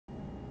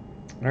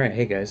Alright,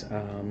 hey guys,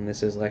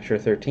 this is lecture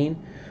 13.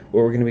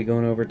 What we're going to be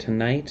going over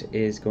tonight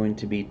is going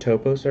to be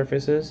topo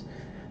surfaces.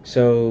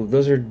 So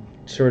those are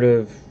sort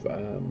of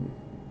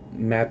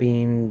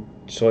mapping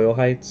soil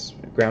heights,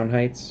 ground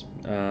heights,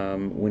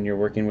 when you're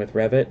working with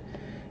Revit.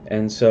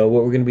 And so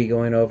what we're going to be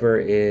going over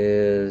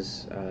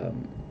is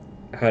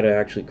how to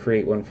actually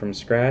create one from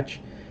scratch,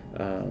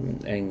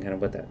 and kind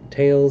of what that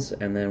entails,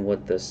 and then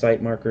what the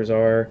site markers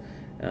are,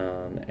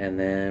 and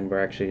then we're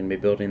actually going to be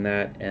building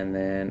that. And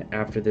then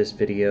after this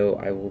video,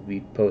 I will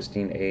be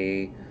posting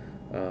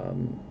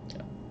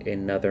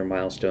another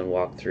milestone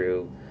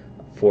walkthrough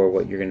for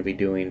what you're going to be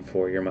doing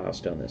for your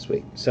milestone this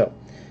week. So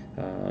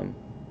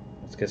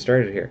let's get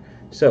started here.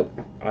 So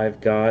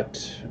I've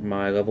got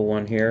my level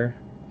 1 here,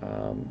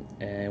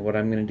 and what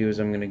I'm going to do is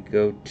I'm going to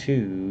go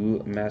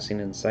to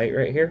massing and site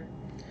right here,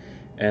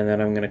 and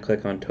then I'm going to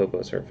click on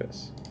topo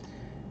surface,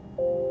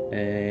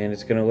 and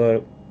it's going to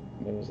load.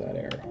 What was that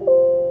error?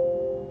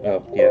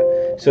 Oh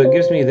yeah, so it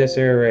gives me this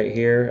error right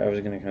here. I was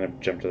going to kind of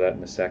jump to that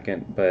in a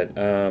second, but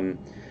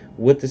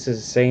what this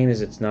is saying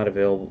is it's not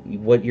available.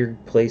 What you're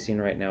placing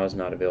right now is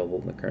not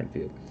available in the current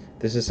view.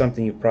 This is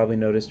something you've probably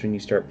noticed when you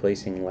start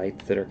placing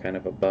lights that are kind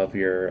of above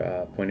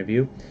your point of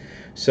view.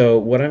 So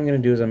what I'm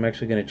going to do is I'm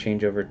actually going to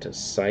change over to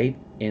site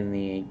in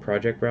the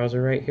project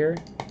browser right here.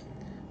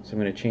 So I'm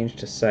going to change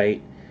to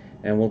site,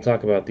 and we'll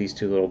talk about these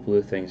two little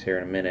blue things here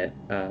in a minute.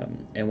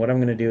 And what I'm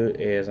going to do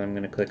is I'm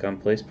going to click on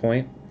place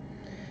point,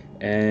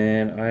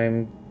 and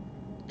I'm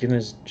going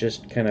to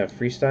just kind of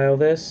freestyle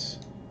this,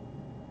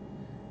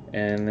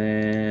 and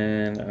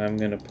then I'm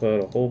going to put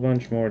a whole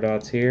bunch more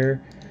dots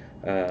here.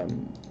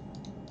 And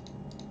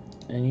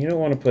you don't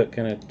want to put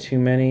kind of too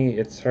many.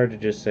 It's hard to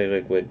just say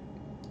like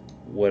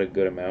what a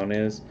good amount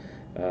is.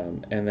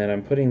 And then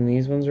I'm putting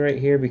these ones right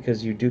here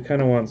because you do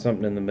kind of want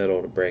something in the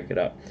middle to break it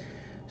up.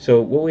 So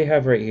what we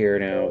have right here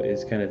now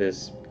is kind of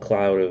this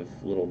cloud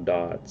of little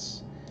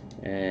dots.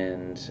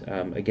 And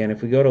again,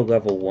 if we go to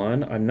level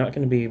 1, I'm not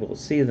going to be able to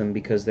see them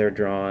because they're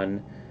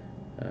drawn.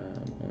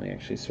 Let me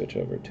actually switch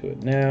over to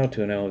it now,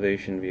 to an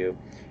elevation view.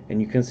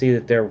 And you can see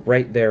that they're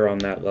right there on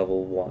that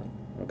level 1.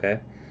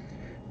 Okay?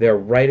 They're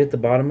right at the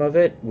bottom of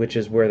it, which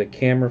is where the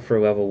camera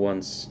for level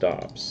 1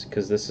 stops,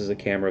 because this is a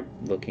camera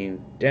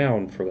looking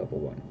down for level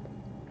 1.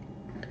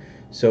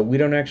 So we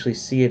don't actually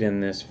see it in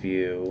this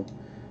view.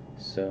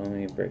 So let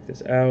me break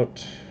this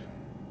out.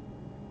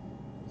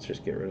 Let's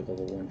just get rid of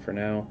level 1 for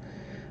now.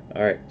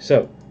 Alright,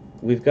 so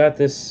we've got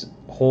this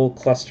whole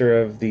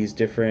cluster of these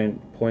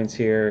different points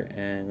here,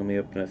 and let me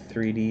open a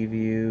 3D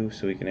view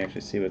so we can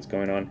actually see what's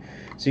going on.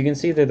 So you can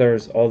see that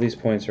there's all these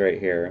points right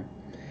here.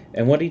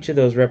 And what each of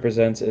those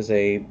represents is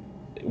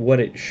what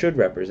it should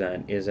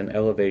represent is an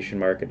elevation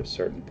mark at a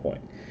certain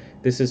point.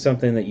 This is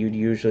something that you'd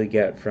usually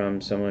get from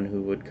someone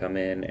who would come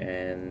in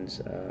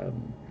and,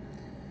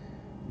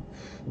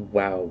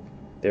 wow,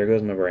 there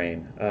goes my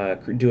brain,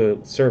 do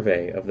a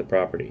survey of the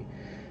property.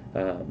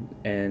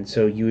 And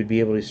so you would be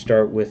able to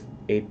start with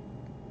a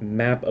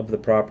map of the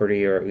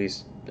property, or at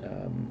least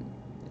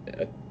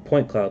a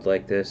point cloud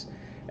like this,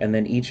 and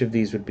then each of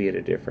these would be at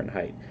a different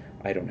height.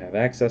 I don't have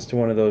access to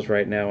one of those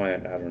right now. I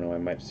don't know, I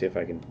might see if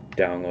I can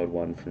download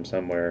one from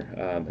somewhere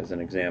as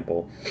an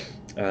example.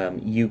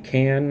 You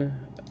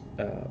can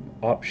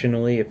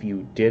optionally, if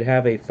you did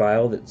have a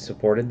file that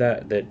supported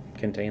that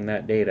contained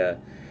that data,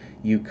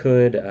 you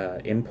could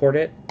import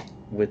it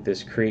with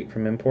this create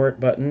from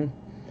import button.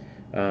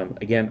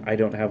 Again, I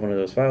don't have one of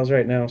those files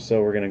right now,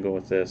 so we're going to go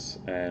with this,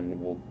 and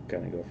we'll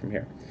kind of go from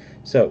here.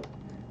 So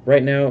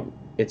right now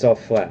it's all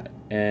flat,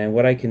 and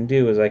what I can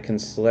do is I can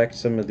select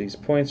some of these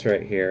points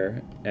right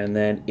here, and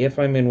then if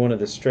I'm in one of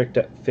the strict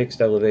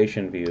fixed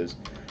elevation views,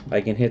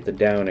 I can hit the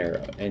down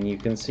arrow, and you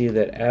can see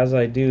that as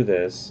I do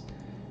this,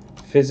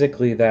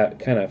 physically that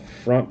kind of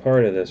front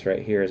part of this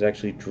right here is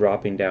actually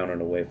dropping down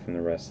and away from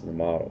the rest of the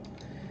model.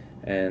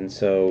 And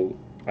so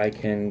I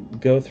can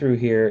go through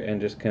here and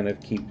just kind of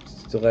keep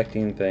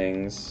selecting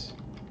things,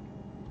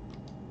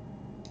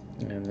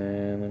 and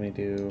then let me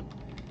do,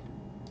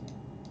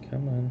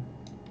 come on,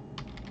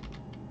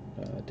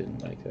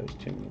 didn't like those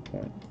too many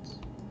points.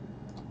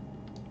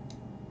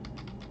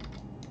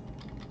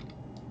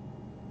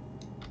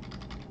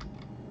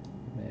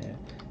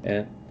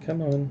 And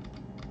come on,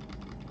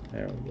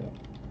 there we go.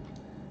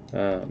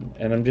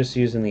 And I'm just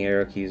using the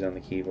arrow keys on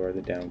the keyboard,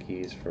 the down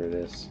keys for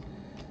this.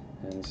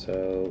 And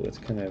so let's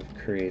kind of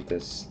create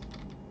this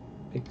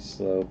big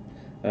slope.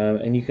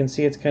 And you can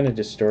see it's kind of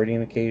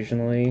distorting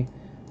occasionally.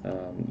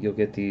 You'll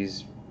get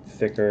these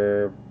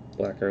thicker,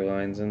 blacker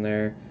lines in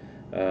there.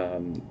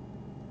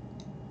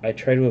 I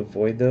try to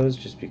avoid those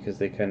just because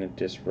they kind of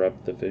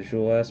disrupt the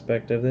visual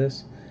aspect of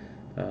this.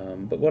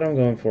 But what I'm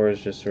going for is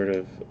just sort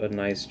of a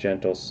nice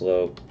gentle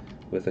slope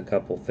with a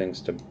couple things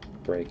to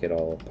break it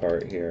all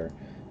apart here.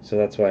 So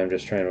that's why I'm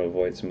just trying to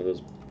avoid some of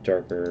those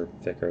darker,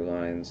 thicker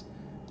lines.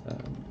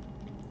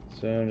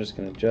 So I'm just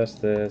going to adjust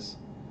this.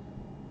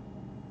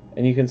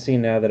 And you can see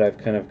now that I've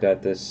kind of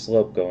got this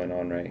slope going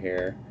on right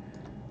here.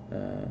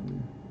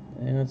 And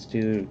let's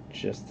do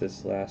just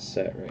this last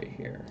set right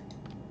here.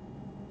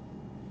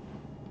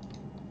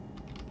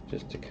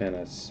 just to kind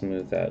of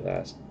smooth that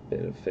last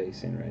bit of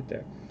facing right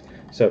there.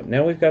 So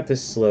now we've got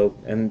this slope,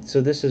 and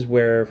so this is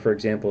where, for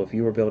example, if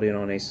you were building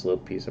on a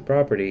sloped piece of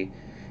property,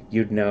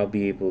 you'd now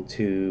be able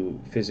to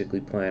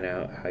physically plan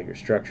out how your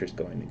structure is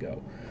going to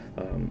go.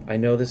 I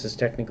know this is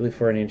technically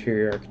for an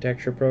interior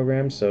architecture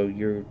program, so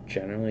you're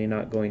generally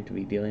not going to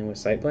be dealing with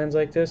site plans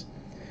like this,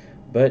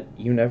 but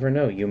you never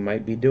know. You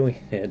might be doing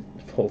it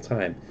full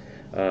time.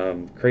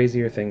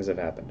 Crazier things have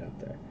happened out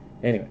there.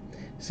 Anyway,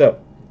 so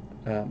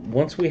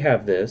once we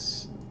have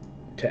this,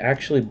 to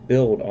actually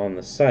build on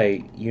the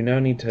site, you now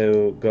need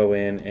to go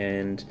in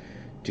and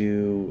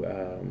do,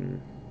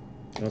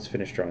 let's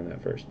finish drawing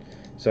that first.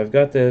 So I've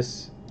got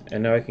this,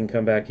 and now I can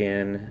come back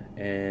in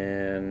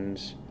and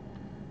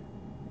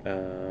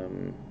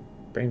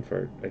brain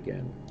fart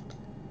again.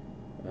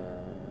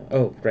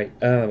 Oh, right.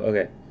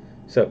 Okay.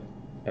 So,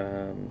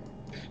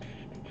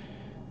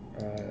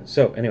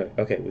 so anyway,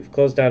 okay, we've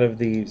closed out of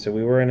the, so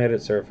we were in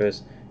edit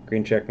surface,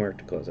 green check mark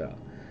to close out.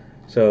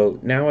 So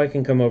now I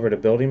can come over to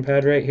building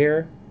pad right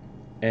here,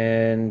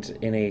 and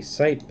in a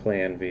site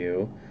plan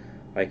view,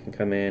 I can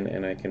come in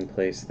and I can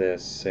place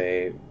this,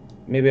 say,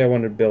 maybe I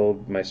want to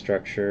build my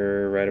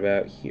structure right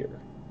about here.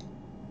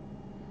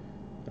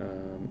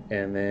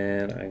 And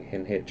then I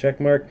can hit check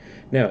mark.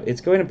 Now, it's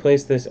going to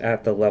place this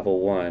at the level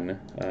 1.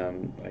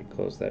 I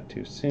closed that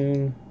too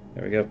soon.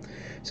 There we go.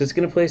 So it's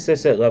going to place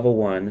this at level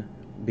 1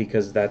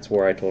 because that's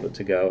where I told it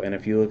to go. And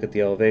if you look at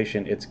the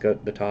elevation, it's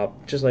got the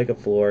top, just like a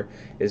floor,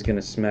 is going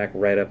to smack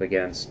right up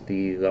against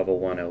the level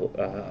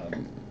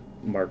 1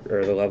 mark,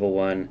 or the level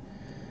 1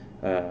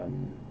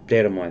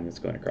 datum line that's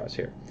going across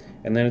here.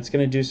 And then it's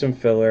going to do some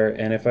filler.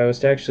 And if I was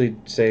to actually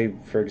say,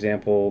 for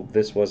example,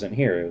 this wasn't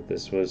here,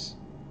 this was,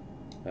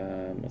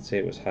 let's say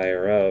it was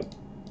higher up,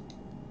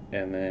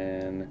 and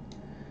then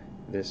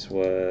this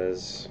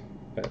was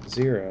at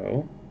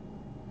 0,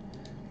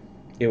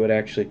 it would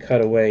actually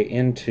cut away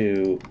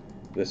into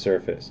the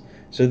surface.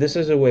 So this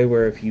is a way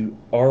where if you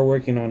are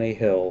working on a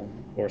hill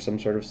or some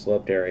sort of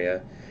sloped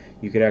area,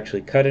 you could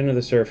actually cut into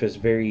the surface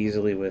very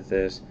easily with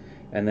this,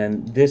 and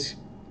then this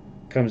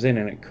comes in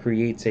and it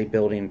creates a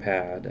building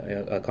pad,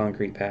 a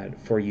concrete pad,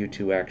 for you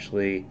to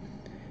actually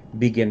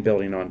begin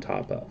building on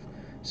top of.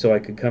 So I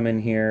could come in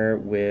here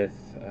with,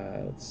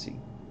 let's see,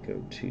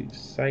 go to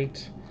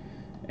site,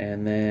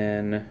 and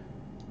then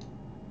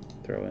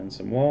throw in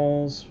some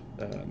walls.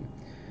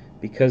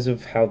 Because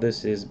of how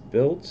this is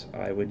built,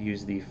 I would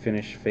use the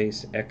finish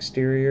face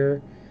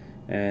exterior,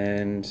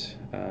 and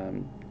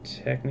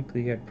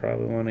technically I'd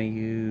probably want to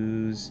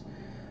use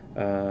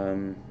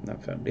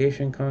not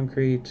foundation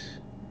concrete,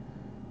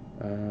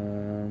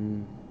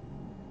 probably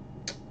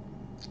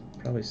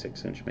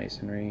 6-inch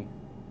masonry,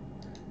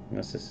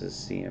 unless this is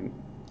CM.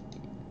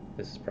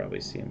 This is probably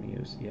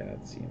CMUs. Yeah,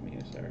 it's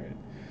CMUs. All right.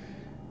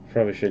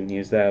 Probably shouldn't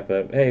use that,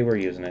 but hey, we're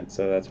using it,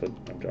 so that's what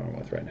I'm drawing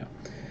with right now.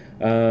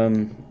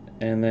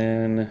 And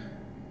then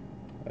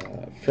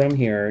from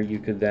here, you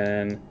could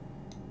then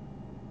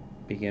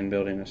begin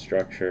building a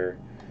structure,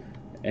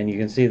 and you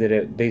can see that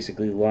it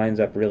basically lines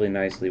up really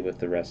nicely with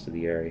the rest of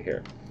the area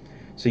here.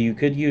 So you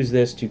could use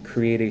this to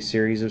create a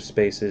series of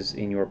spaces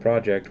in your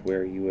project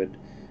where you would,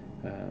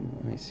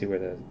 let me see where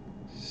the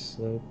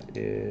slope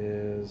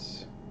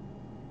is.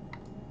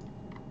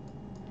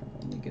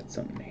 Let me get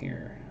something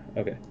here.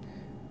 Okay,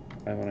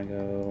 I want to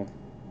go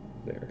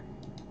there.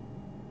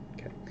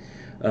 Okay.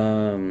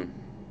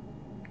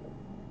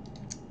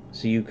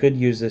 So you could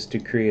use this to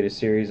create a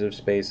series of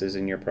spaces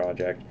in your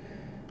project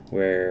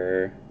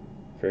where,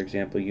 for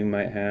example, you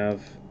might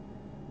have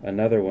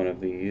another one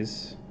of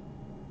these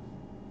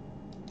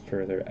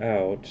further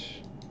out,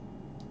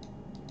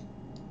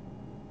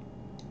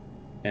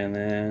 and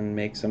then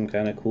make some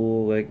kind of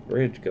cool like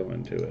bridge go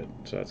into it.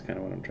 So that's kind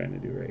of what I'm trying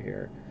to do right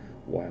here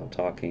while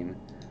talking.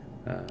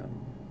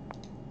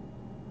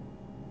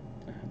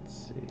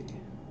 Let's see.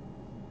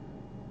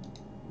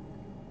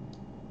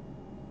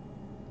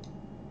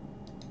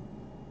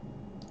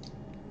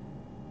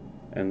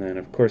 And then,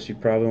 of course, you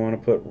probably want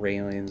to put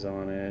railings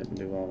on it and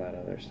do all that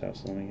other stuff.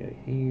 So let me get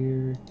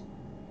here.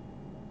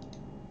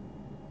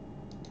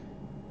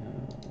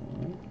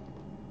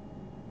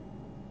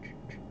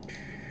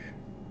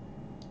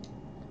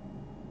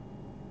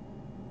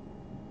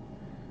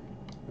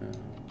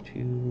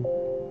 Two.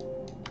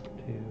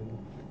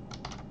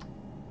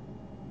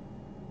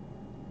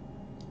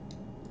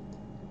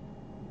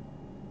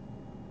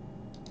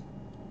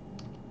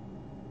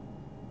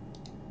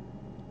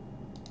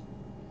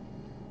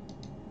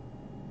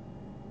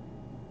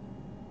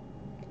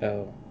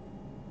 Oh.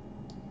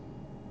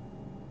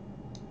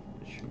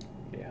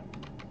 Yeah.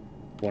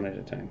 One at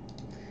a time.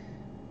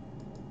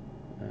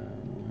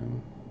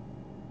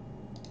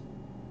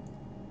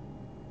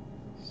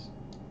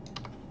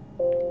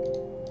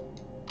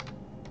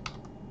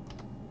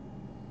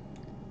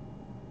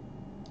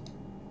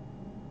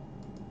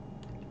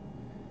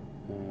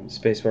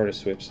 Spacebar to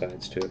switch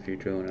sides too if you're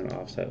doing an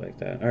offset like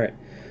that. Alright,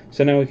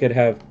 so now we could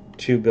have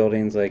two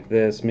buildings like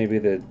this. Maybe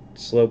the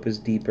slope is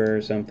deeper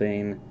or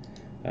something,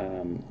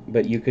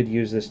 but you could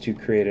use this to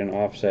create an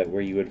offset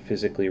where you would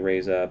physically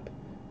raise up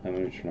I'm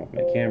going to turn off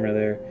my camera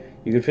there.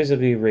 You can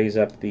physically raise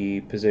up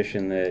the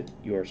position that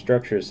your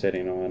structure is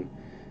sitting on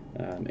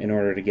in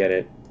order to get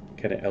it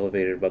kind of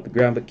elevated above the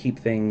ground, but keep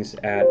things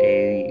at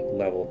a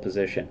level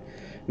position.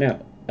 Now,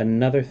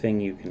 another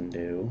thing you can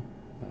do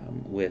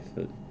with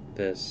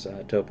this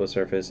topo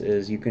surface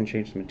is you can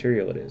change the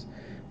material it is.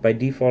 By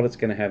default, it's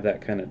going to have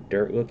that kind of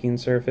dirt-looking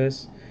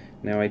surface.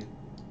 Now, I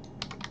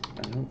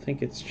don't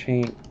think it's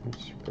changed.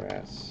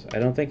 Grass. I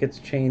don't think it's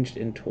changed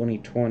in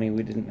 2020.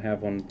 We didn't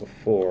have one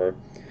before.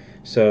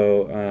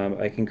 So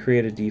I can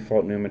create a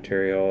default new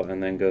material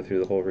and then go through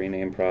the whole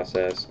rename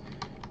process.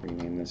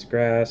 Rename this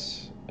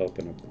grass,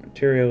 open up the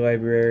material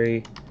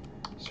library,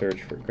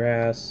 search for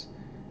grass,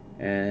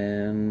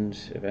 and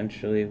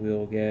eventually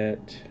we'll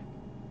get,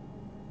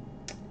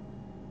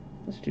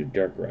 let's do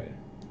dark red.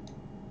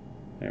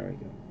 There we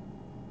go.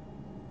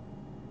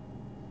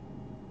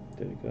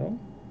 Did it go?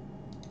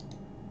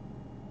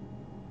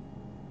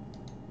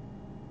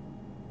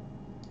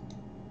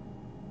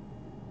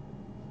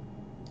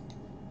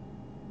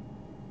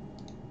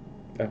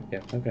 Oh,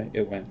 yeah, okay,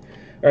 it went.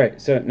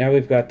 Alright, so now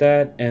we've got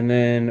that, and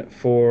then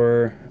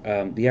for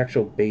the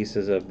actual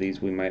bases of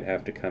these, we might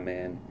have to come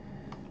in.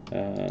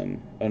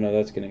 Oh no,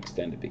 that's going to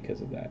extend it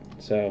because of that.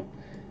 So,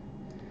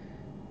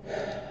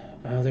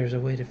 oh, there's a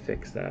way to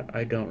fix that.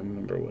 I don't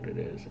remember what it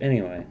is.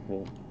 Anyway,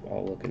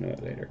 I'll look into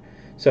it later.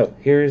 So,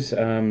 here's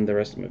the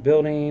rest of my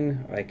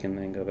building. I can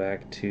then go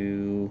back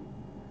to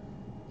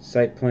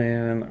site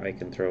plan. I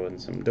can throw in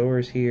some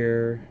doors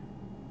here,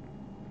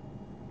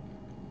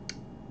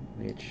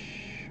 which,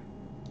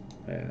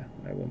 yeah,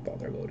 I won't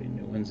bother loading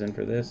new ones in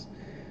for this.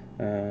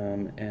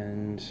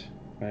 And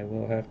I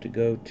will have to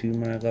go to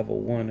my level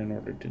 1 in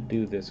order to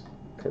do this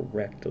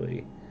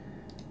correctly.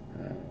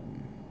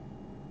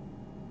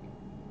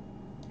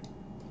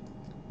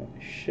 What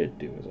I should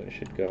do is I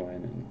should go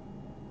in and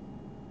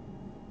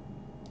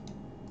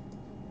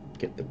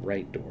get the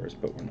right doors,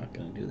 but we're not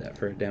going to do that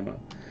for a demo.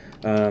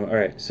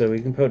 Alright, so we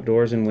can put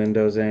doors and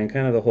windows in,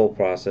 kind of the whole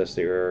process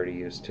that you're already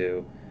used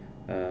to.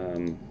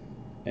 And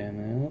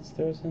then let's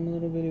throw some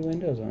little bitty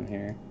windows on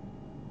here.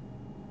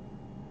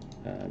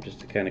 Just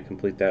to kind of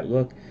complete that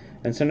look.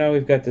 And so now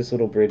we've got this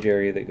little bridge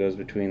area that goes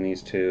between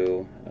these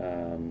two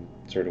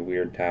sort of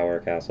weird tower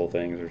castle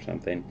things or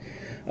something.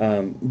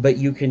 But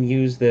you can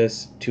use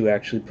this to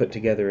actually put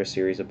together a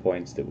series of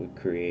points that would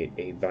create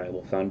a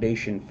viable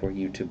foundation for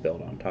you to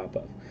build on top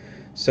of.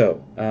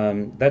 So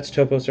that's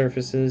topo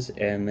surfaces,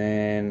 and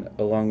then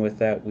along with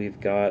that we've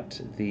got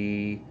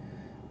the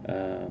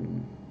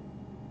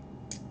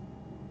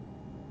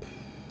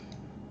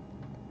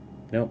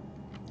nope,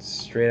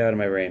 straight out of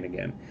my brain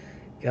again.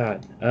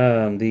 God,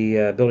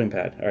 the building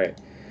pad. All right,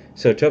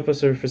 so topo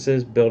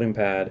surfaces, building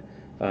pad.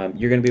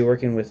 You're going to be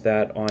working with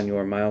that on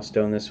your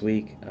milestone this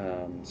week.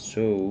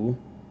 So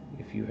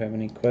if you have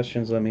any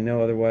questions, let me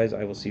know. Otherwise,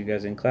 I will see you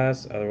guys in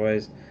class.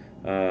 Otherwise,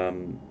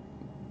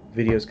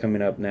 videos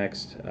coming up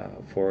next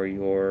for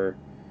your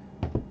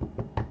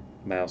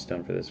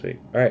milestone for this week.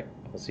 All right,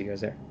 I'll see you guys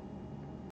there.